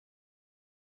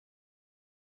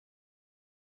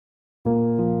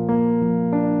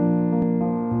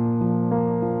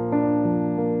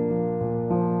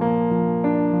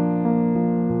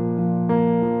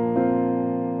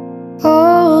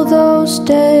those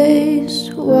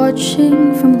days,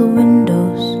 watching from the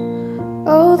windows,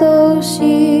 all those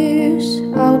years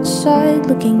outside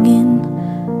looking in,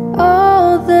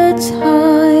 all the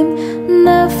time,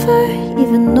 never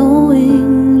even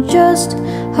knowing just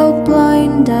how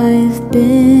blind I've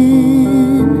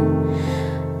been.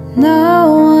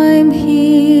 Now I'm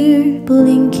here,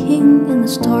 blinking in the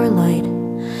starlight.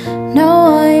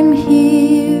 Now I'm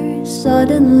here,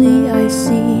 suddenly I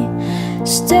see,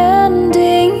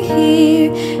 standing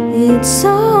here, it's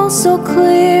all so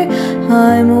clear,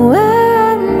 I'm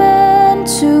where I'm meant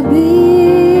to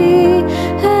be.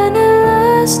 And at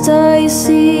last I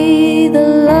see the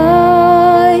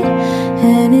light,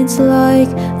 and it's like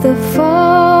the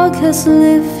fog has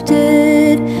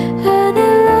lifted. And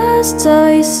at last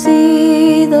I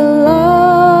see the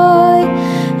light,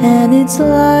 and it's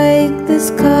like the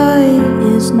sky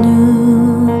is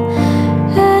new,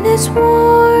 and it's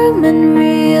warm and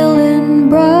real and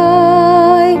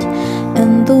bright,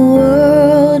 and the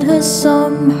world has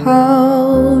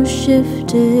somehow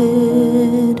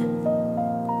shifted.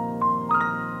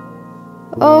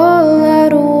 All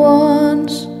at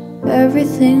once,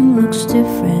 everything looks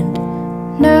different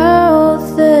now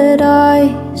that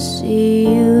I see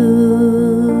you.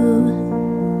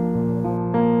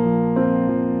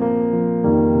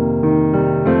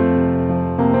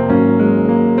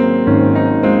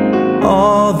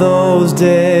 All those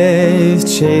days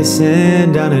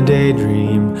chasing down a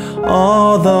daydream,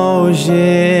 all those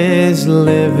years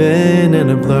living in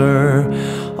a blur,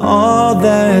 all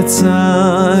that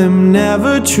time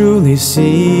never truly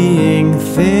seeing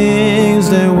things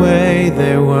the way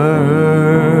they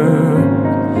were.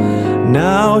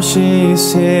 Now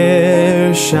she's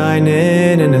here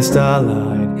shining in the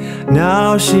starlight.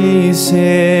 Now she's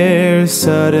here,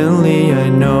 suddenly I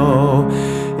know,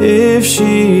 if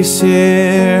she's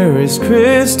here, it's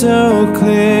crystal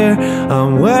clear,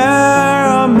 I'm where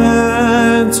I'm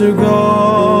meant to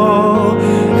go.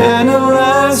 And at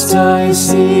last I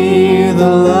see the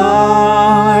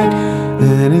light,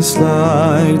 and it's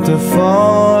like the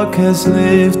fog has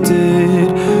lifted.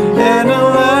 And at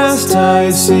last I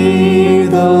see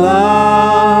the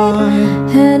light,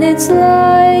 and it's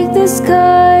like the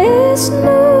sky is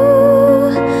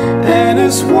new, and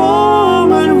it's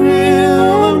warm and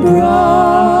real and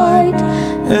bright,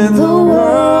 and the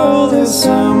world is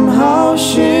somehow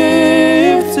shifted.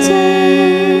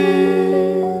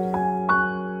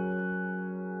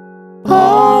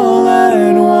 All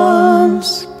at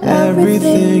once,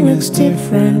 everything looks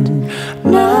different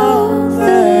now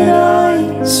that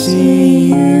I see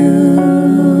you.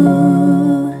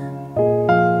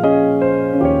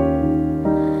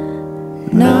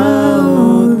 Now